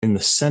In the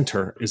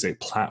center is a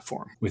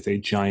platform with a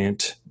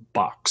giant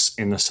box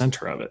in the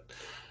center of it.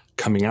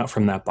 Coming out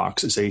from that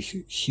box is a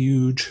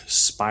huge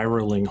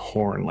spiraling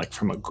horn, like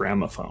from a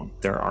gramophone.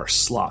 There are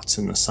slots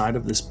in the side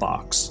of this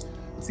box,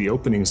 the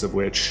openings of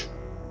which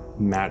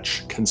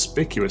match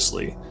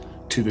conspicuously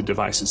to the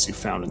devices you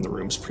found in the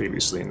rooms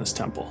previously in this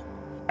temple.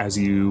 As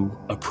you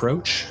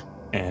approach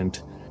and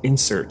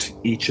insert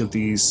each of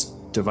these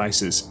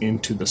devices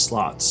into the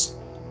slots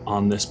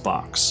on this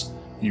box,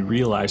 you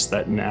realize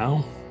that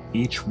now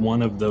each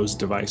one of those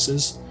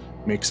devices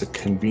makes a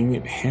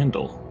convenient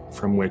handle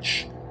from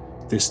which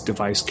this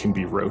device can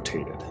be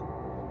rotated.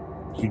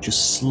 You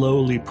just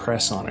slowly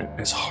press on it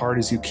as hard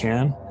as you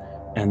can,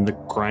 and the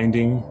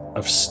grinding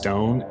of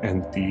stone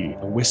and the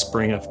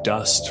whispering of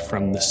dust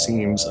from the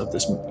seams of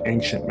this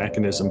ancient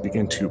mechanism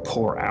begin to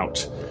pour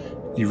out.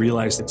 You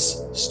realize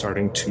it's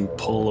starting to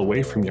pull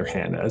away from your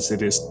hand as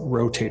it is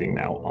rotating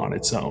now on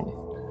its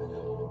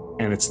own.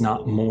 And it's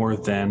not more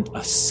than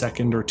a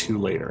second or two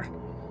later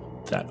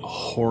that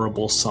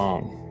horrible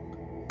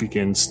song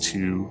begins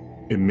to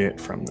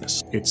emit from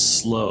this. It's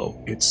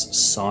slow, it's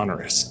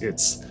sonorous,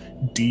 it's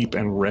deep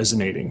and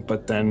resonating,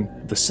 but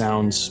then the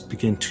sounds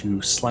begin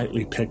to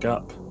slightly pick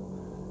up.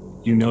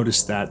 You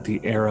notice that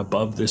the air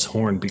above this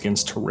horn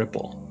begins to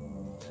ripple.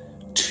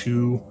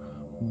 Two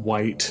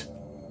white,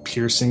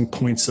 piercing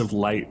points of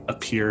light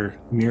appear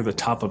near the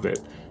top of it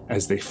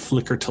as they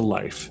flicker to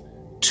life.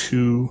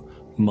 Two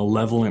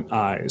malevolent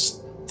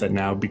eyes that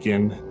now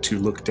begin to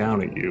look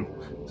down at you,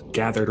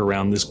 gathered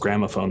around this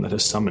gramophone that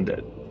has summoned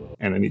it.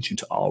 And I need you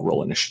to all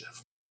roll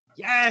initiative.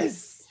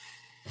 Yes!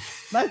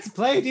 Let's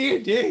play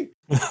D&D!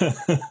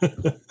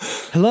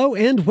 Hello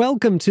and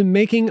welcome to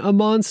Making a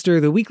Monster,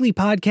 the weekly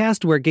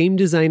podcast where game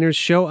designers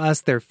show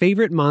us their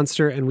favorite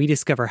monster and we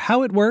discover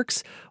how it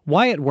works,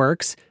 why it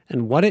works,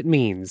 and what it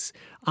means.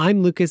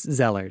 I'm Lucas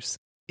Zellers.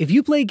 If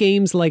you play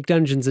games like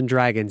Dungeons &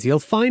 Dragons, you'll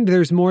find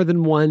there's more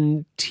than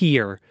one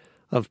tier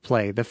of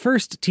play. The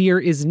first tier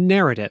is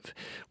narrative,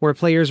 where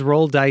players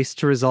roll dice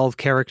to resolve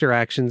character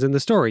actions in the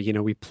story.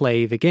 We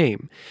play the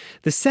game.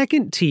 The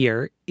second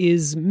tier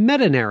is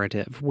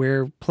meta-narrative,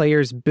 where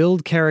players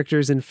build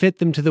characters and fit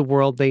them to the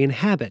world they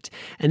inhabit.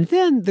 And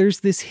then there's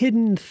this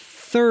hidden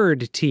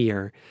third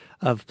tier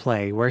of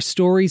play, where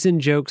stories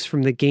and jokes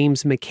from the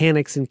game's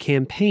mechanics and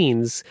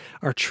campaigns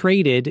are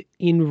traded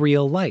in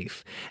real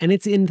life. And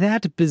it's in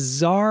that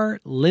bizarre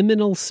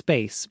liminal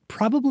space,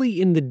 probably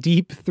in the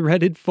deep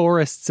threaded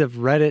forests of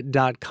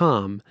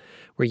reddit.com,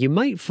 where you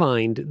might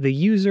find the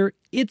user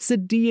It's a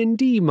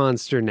D&D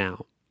Monster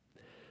Now.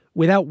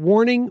 Without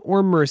warning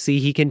or mercy,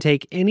 he can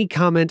take any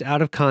comment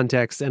out of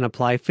context and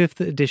apply 5th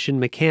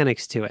edition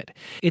mechanics to it.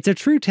 It's a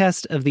true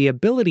test of the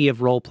ability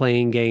of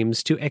role-playing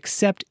games to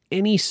accept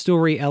any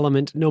story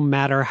element no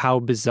matter how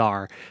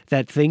bizarre.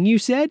 That thing you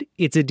said?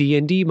 It's a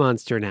D&D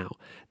monster now.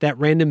 That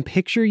random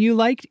picture you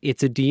liked?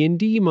 It's a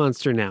D&D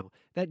monster now.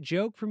 That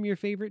joke from your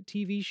favorite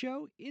TV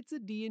show? It's a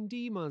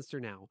D&D monster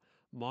now.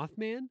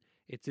 Mothman?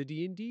 It's a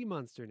D&D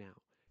monster now.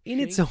 In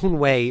its own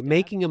way,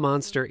 Making a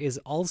Monster is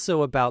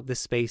also about the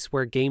space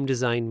where game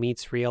design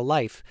meets real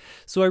life,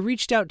 so I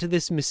reached out to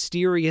this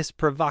mysterious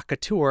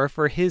provocateur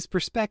for his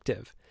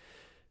perspective.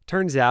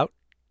 Turns out,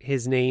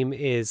 his name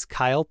is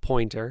Kyle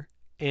Pointer,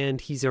 and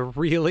he's a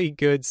really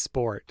good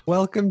sport.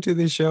 Welcome to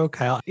the show,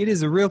 Kyle. It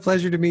is a real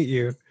pleasure to meet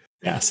you.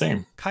 Yeah,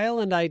 same. Kyle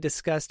and I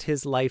discussed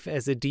his life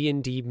as a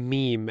D&D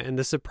meme and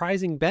the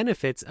surprising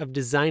benefits of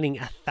designing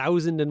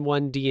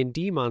 1001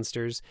 D&D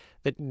monsters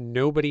that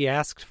nobody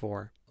asked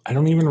for. I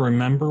don't even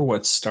remember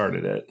what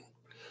started it,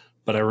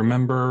 but I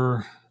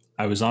remember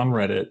I was on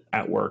Reddit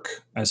at work,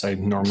 as I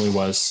normally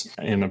was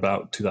in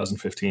about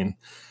 2015,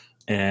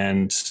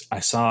 and I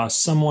saw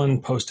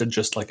someone posted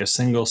just like a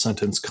single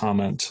sentence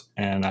comment,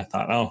 and I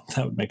thought, oh,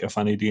 that would make a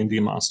funny D&D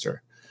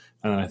monster.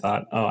 And then I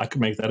thought, oh, I could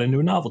make that into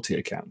a novelty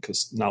account,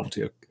 because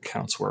novelty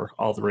accounts were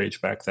all the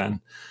rage back then.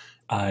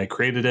 I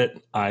created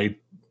it. I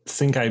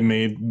think I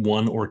made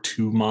one or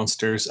two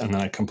monsters, and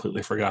then I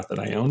completely forgot that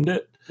I owned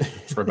it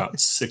for about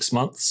 6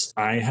 months.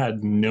 I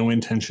had no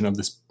intention of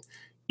this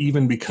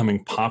even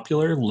becoming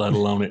popular, let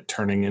alone it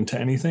turning into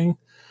anything.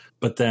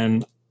 But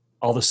then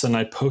all of a sudden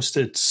I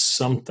posted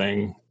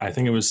something. I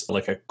think it was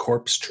like a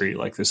corpse tree,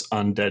 like this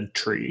undead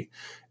tree.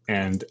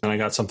 And I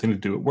got something to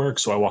do at work.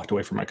 So I walked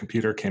away from my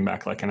computer, came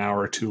back like an hour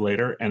or two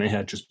later, and it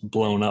had just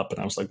blown up.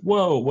 And I was like,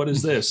 whoa, what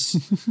is this?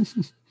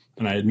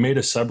 And I had made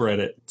a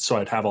subreddit so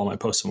I'd have all my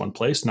posts in one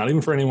place, not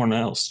even for anyone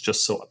else,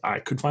 just so I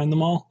could find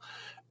them all.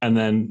 And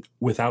then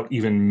without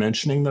even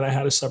mentioning that I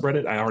had a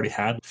subreddit, I already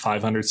had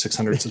 500,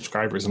 600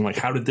 subscribers. I'm like,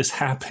 how did this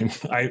happen?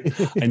 I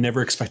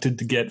never expected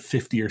to get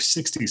 50 or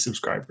 60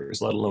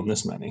 subscribers, let alone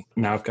this many.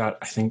 Now I've got,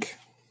 I think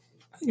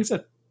it's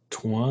at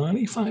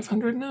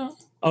 2,500 now.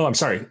 Oh, I'm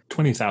sorry,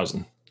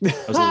 20,000. I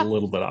was a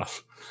little bit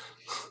off.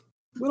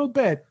 Little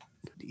bit.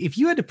 If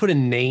you had to put a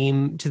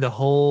name to the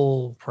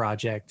whole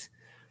project,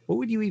 what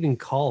would you even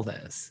call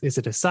this? Is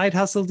it a side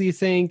hustle, do you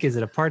think? Is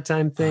it a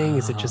part-time thing?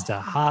 Is it just a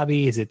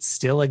hobby? Is it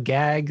still a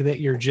gag that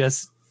you're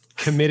just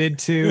committed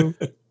to?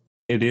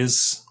 It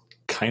is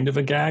kind of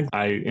a gag.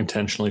 I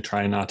intentionally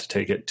try not to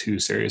take it too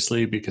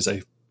seriously because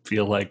I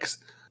feel like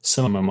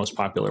some of my most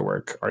popular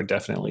work are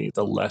definitely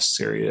the less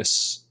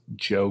serious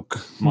joke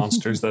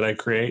monsters that I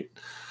create.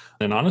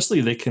 And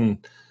honestly,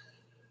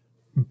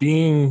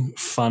 being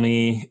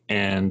funny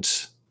and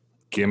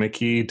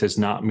gimmicky does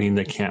not mean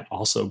they can't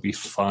also be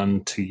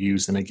fun to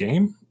use in a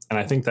game. And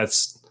I think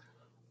that's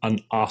an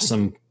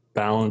awesome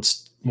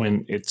balance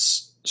when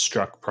it's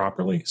struck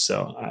properly.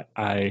 So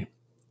I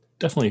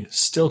definitely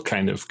still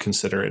kind of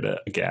consider it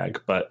a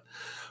gag, but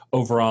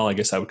overall, I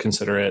guess I would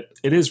consider it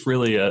is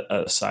really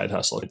a side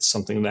hustle. It's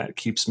something that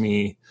keeps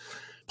me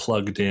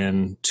plugged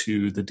in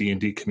to the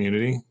D&D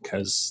community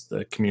because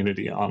the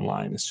community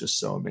online is just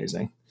so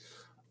amazing.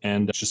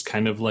 And it's just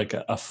kind of like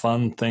a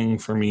fun thing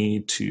for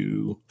me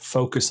to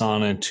focus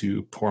on and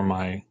to pour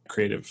my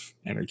creative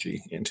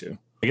energy into.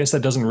 I guess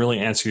that doesn't really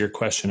answer your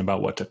question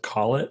about what to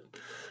call it.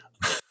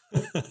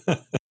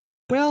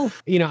 Well,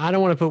 I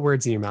don't want to put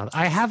words in your mouth.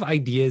 I have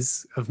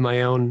ideas of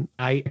my own.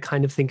 I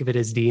kind of think of it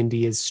as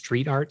D&D as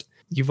street art.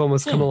 You've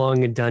almost come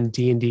along and done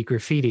D&D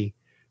graffiti,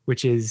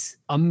 which is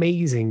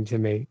amazing to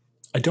me.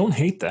 I don't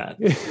hate that.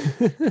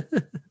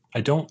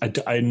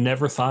 I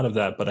never thought of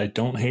that, but I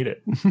don't hate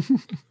it.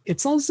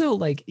 It's also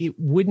like it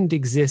wouldn't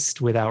exist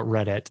without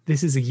Reddit.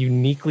 This is a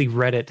uniquely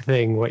Reddit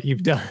thing, what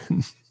you've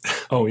done.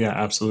 Oh, yeah,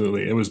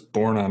 absolutely. It was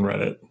born on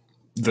Reddit.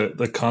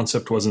 The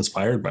concept was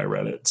inspired by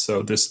Reddit.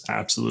 So this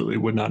absolutely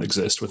would not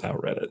exist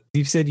without Reddit.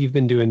 You've said you've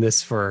been doing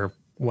this for,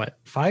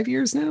 5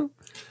 years now?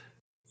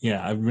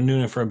 Yeah, I've been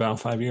doing it for about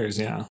 5 years,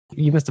 yeah.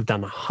 You must have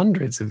done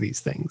hundreds of these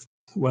things.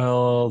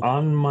 Well,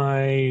 on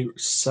my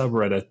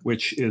subreddit,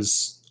 which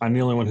is, I'm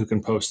the only one who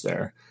can post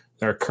there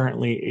are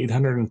currently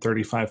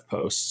 835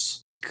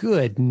 posts.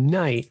 Good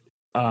night.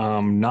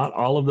 Not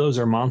all of those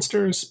are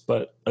monsters,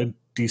 but a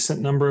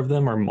decent number of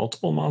them are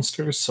multiple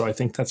monsters. So I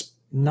think that's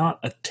not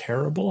a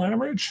terrible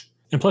average.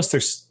 And plus,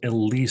 there's at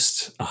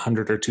least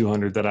 100 or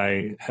 200 that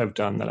I have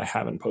done that I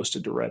haven't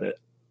posted to Reddit.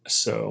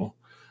 So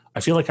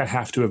I feel like I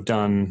have to have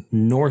done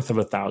north of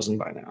 1,000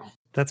 by now.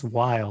 That's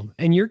wild.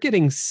 And you're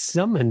getting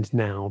summoned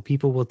now.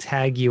 People will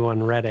tag you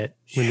on Reddit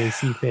when they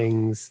see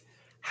things.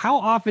 How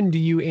often do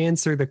you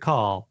answer the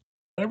call?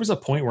 There was a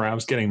point where I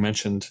was getting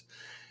mentioned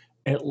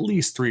at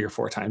least 3 or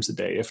 4 times a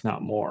day, if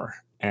not more.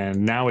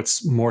 And now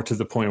it's more to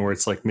the point where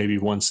it's like maybe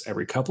once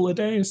every couple of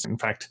days. In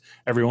fact,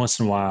 every once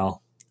in a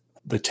while,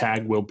 the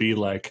tag will be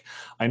like,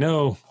 I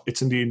know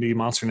It's in D&D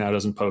Monster now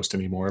doesn't post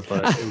anymore,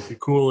 but it would be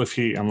cool if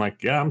I'm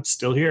like, yeah, I'm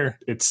still here.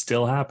 It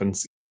still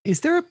happens.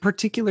 Is there a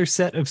particular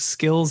set of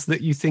skills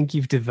that you think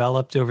you've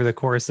developed over the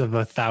course of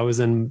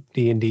 1,000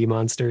 D&D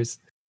monsters?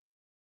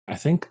 I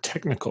think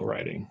technical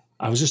writing.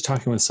 I was just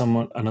talking with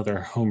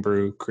another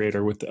homebrew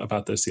creator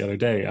about this the other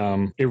day.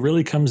 It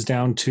really comes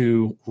down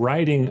to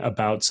writing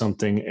about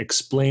something,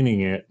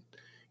 explaining it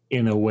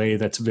in a way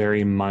that's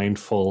very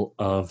mindful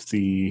of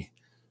the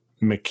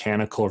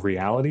mechanical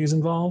realities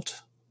involved.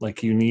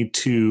 Like you need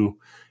to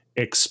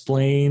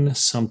explain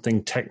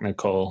something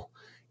technical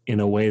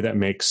in a way that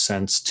makes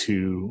sense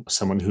to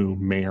someone who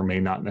may or may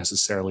not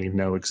necessarily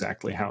know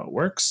exactly how it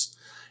works.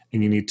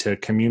 And you need to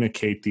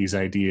communicate these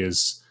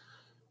ideas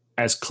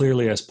as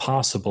clearly as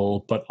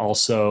possible, but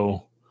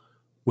also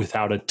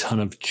without a ton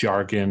of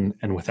jargon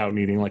and without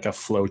needing like a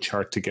flow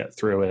chart to get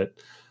through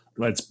it.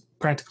 That's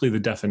practically the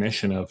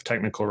definition of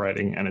technical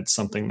writing, and it's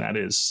something that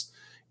is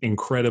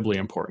incredibly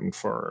important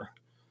for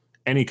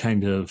any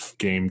kind of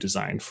game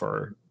design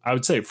for, I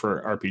would say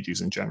for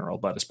RPGs in general,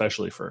 but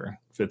especially for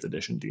 5th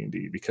edition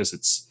D&D, because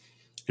it's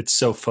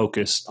so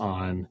focused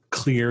on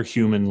clear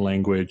human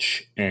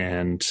language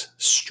and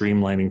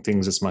streamlining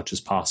things as much as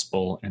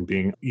possible and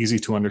being easy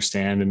to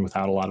understand and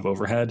without a lot of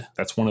overhead.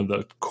 That's one of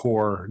the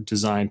core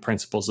design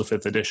principles of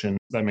 5th edition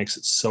that makes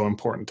it so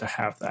important to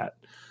have that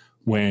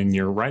when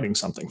you're writing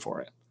something for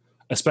it,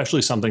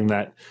 especially something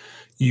that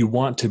you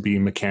want to be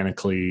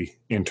mechanically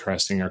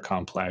interesting or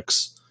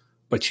complex,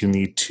 but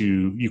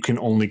you can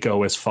only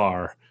go as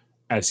far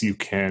as you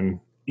can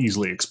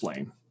easily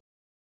explain.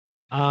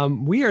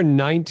 We are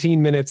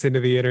 19 minutes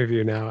into the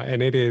interview now,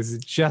 and it is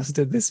just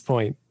at this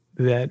point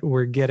that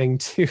we're getting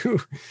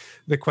to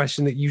the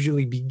question that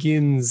usually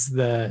begins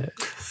the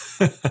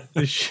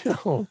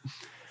show.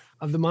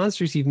 Of the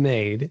monsters you've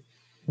made,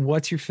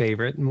 what's your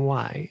favorite and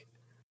why?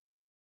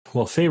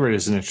 Well, favorite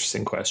is an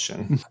interesting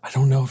question. I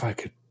don't know if I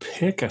could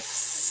pick a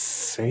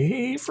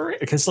favorite,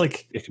 because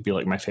like it could be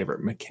like my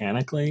favorite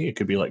mechanically, it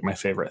could be like my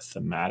favorite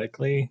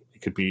thematically,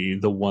 it could be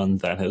the one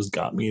that has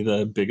got me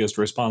the biggest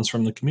response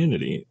from the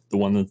community, the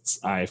one that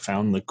I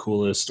found the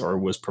coolest or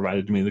was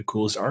provided to me the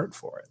coolest art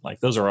for it. Like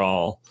those are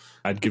all,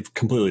 I'd give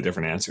completely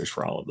different answers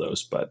for all of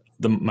those, but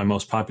my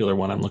most popular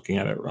one I'm looking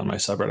at it on my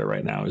subreddit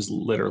right now is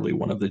literally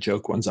one of the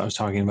joke ones I was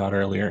talking about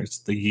earlier. It's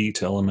the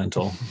Yeet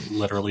elemental,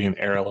 literally an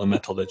air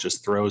elemental that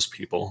just throws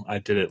people. I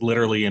did it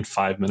literally in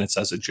 5 minutes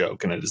as a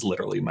joke, and it is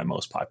literally my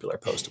most popular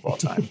post of all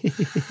time.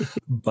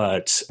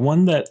 But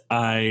one that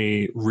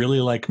I really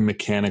like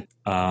mechanic,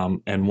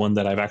 and one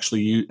that I've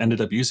actually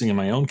ended up using in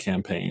my own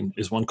campaign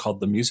is one called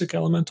the Music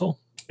Elemental.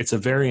 It's a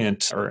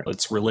variant, or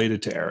it's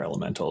related to air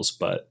elementals,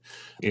 but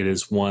it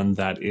is one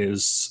that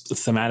is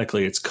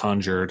thematically, it's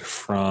conjured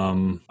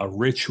from a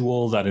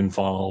ritual that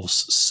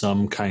involves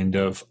some kind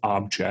of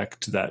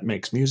object that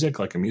makes music,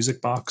 like a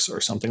music box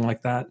or something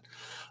like that.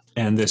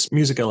 And this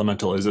music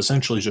elemental is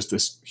essentially just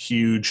this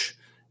huge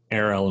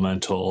air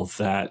elemental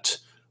that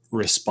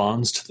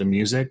responds to the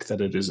music that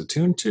it is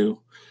attuned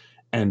to.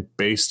 And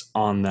based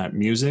on that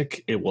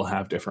music, it will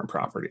have different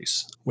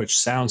properties, which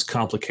sounds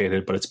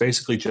complicated, but it's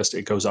basically just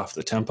it goes off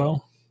the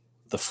tempo.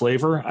 The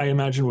flavor, I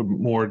imagine, would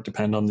more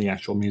depend on the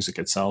actual music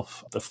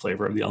itself. The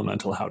flavor of the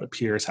elemental, how it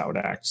appears, how it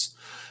acts,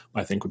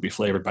 I think would be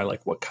flavored by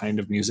like what kind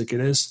of music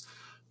it is.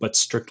 But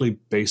strictly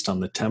based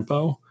on the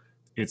tempo,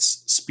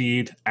 its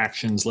speed,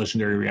 actions,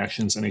 legendary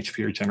reactions, and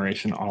HP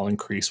regeneration all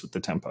increase with the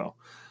tempo.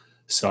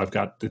 So I've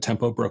got the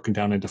tempo broken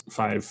down into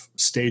 5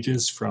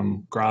 stages,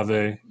 from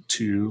grave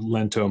to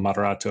lento,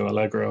 moderato,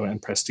 allegro,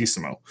 and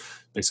prestissimo,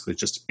 basically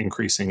just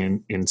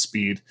increasing in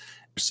speed.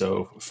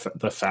 So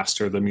the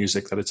faster the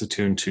music that it's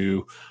attuned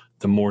to,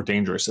 the more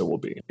dangerous it will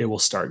be. It will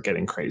start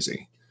getting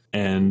crazy.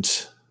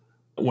 And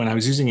when I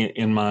was using it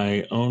in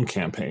my own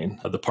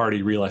campaign, the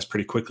party realized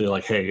pretty quickly,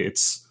 like, hey,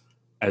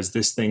 as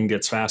this thing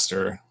gets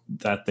faster,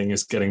 that thing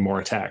is getting more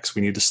attacks.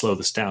 We need to slow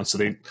this down.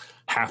 So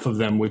half of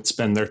them would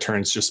spend their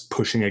turns just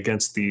pushing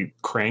against the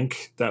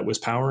crank that was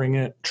powering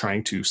it,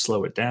 trying to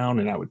slow it down.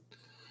 And I would,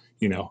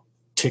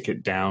 tick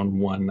it down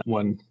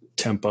one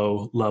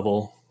tempo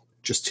level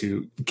just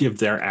to give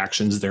their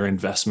actions, their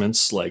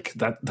investments. Like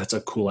that's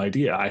a cool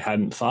idea. I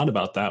hadn't thought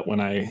about that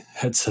when I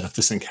had set up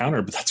this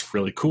encounter, but that's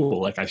really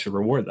cool. Like I should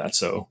reward that.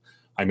 So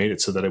I made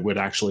it so that it would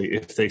actually,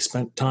 if they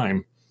spent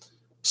time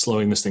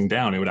slowing this thing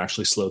down, it would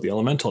actually slow the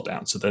elemental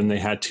down. So then they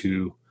had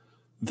to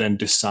then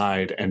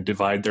decide and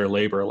divide their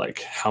labor,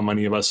 like how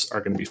many of us are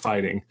going to be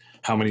fighting,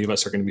 how many of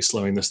us are going to be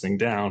slowing this thing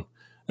down.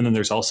 And then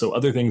there's also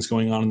other things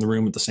going on in the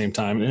room at the same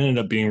time. And it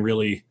ended up being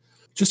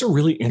just a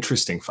really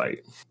interesting fight.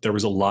 There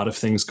was a lot of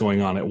things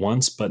going on at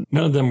once, but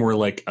none of them were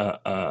like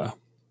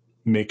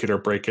make it or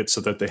break it,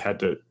 so that they had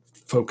to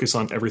focus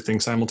on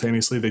everything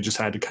simultaneously. They just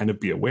had to kind of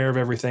be aware of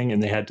everything,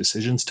 and they had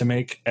decisions to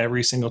make.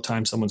 Every single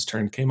time someone's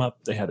turn came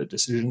up, they had a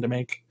decision to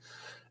make.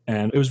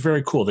 And it was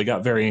very cool. They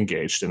got very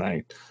engaged, and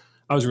I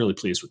was really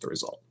pleased with the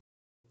result.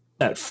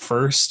 At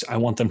first, I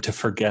want them to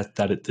forget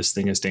that this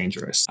thing is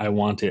dangerous. I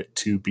want it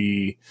to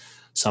be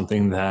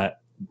something that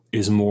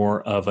is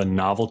more of a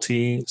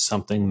novelty,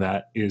 something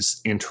that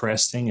is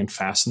interesting and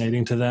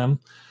fascinating to them.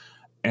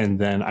 And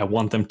then I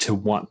want them to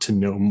want to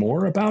know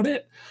more about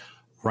it,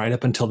 right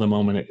up until the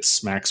moment it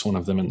smacks one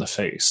of them in the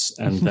face.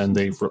 And then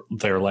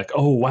they're like,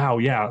 oh, wow,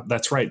 yeah,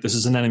 that's right. This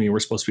is an enemy we're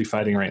supposed to be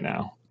fighting right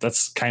now.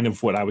 That's kind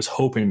of what I was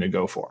hoping to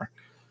go for.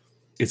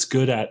 It's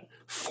good at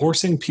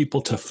forcing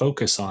people to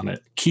focus on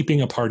it,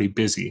 keeping a party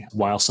busy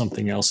while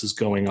something else is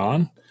going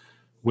on,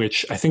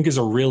 which I think is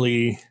a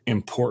really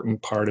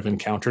important part of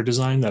encounter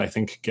design that I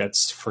think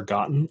gets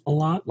forgotten a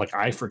lot. Like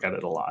I forget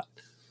it a lot.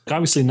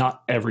 Obviously,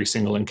 not every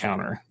single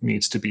encounter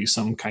needs to be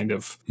some kind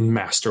of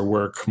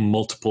masterwork,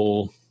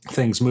 multiple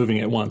things moving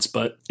at once.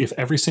 But if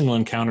every single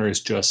encounter is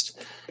just,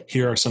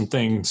 here are some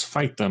things,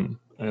 fight them,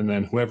 and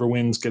then whoever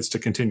wins gets to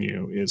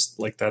continue, is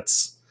like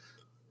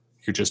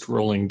you're just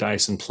rolling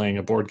dice and playing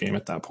a board game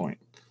at that point.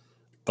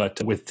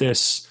 But with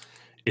this,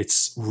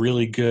 it's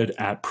really good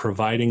at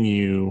providing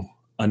you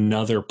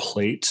another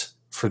plate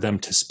for them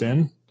to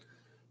spin,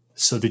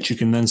 so that you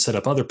can then set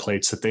up other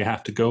plates that they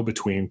have to go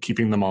between,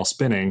 keeping them all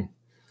spinning,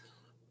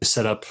 to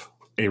set up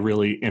a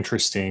really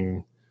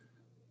interesting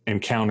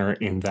encounter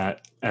in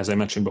that, as I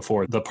mentioned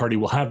before, the party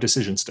will have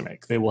decisions to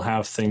make. They will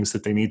have things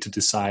that they need to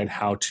decide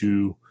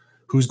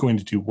who's going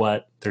to do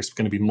what. There's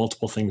going to be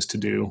multiple things to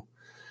do.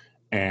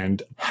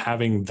 And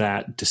having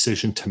that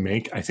decision to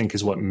make, I think,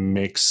 is what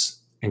makes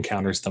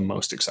encounters the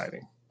most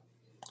exciting.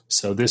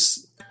 So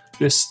this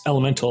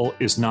elemental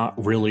is not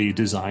really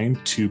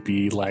designed to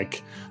be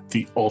like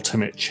the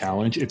ultimate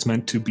challenge. It's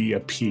meant to be a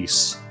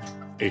piece,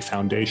 a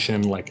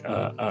foundation, like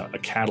a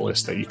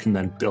catalyst that you can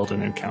then build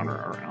an encounter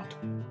around.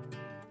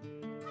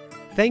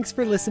 Thanks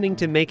for listening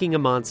to Making a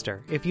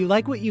Monster. If you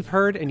like what you've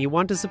heard and you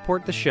want to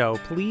support the show,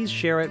 please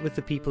share it with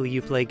the people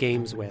you play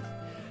games with.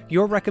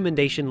 Your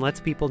recommendation lets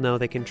people know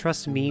they can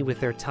trust me with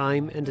their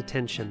time and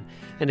attention,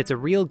 and it's a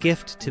real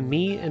gift to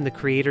me and the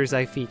creators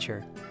I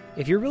feature.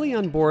 If you're really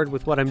on board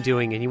with what I'm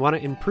doing and you want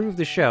to improve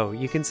the show,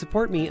 you can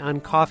support me on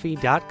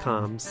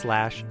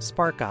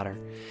coffee.com/SparkOtter.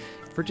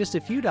 For just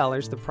a few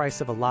dollars, the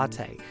price of a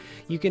latte,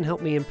 you can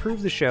help me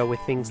improve the show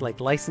with things like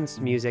licensed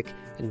music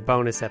and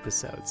bonus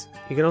episodes.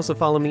 You can also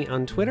follow me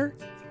on Twitter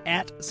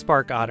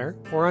 @SparkOtter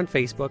or on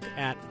Facebook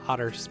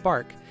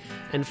 @OtterSpark,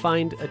 and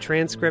find a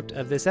transcript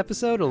of this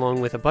episode along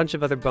with a bunch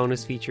of other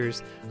bonus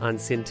features on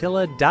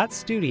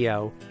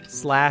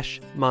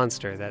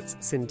scintilla.studio/monster. That's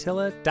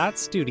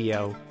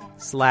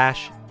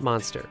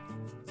scintilla.studio/monster.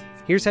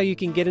 Here's how you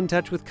can get in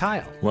touch with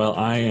Kyle. Well,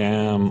 I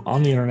am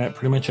on the internet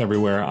pretty much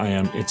everywhere.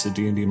 It's a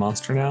D&D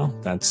monster now.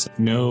 That's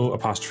no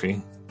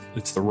apostrophe.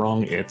 It's the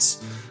wrong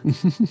it's.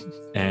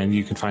 And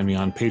you can find me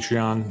on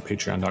Patreon,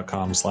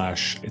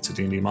 patreon.com/It's a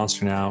D&D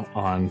Monster Now.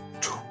 On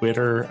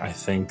Twitter, I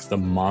think the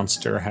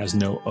monster has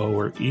no O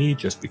or E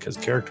just because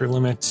character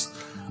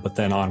limits. But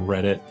then on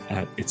Reddit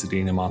at It's a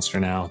D&D Monster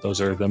Now.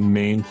 Those are the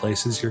main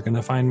places you're going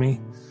to find me.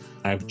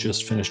 I've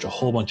just finished a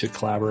whole bunch of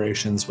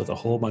collaborations with a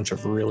whole bunch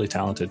of really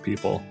talented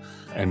people,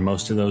 and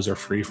most of those are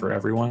free for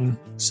everyone.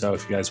 So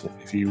if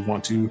you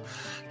want to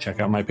check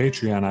out my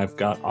Patreon, I've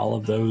got all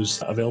of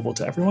those available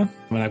to everyone.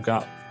 I mean, I've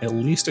got at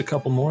least a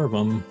couple more of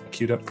them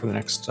queued up for the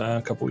next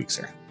couple weeks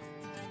here.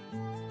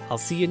 I'll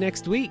see you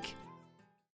next week.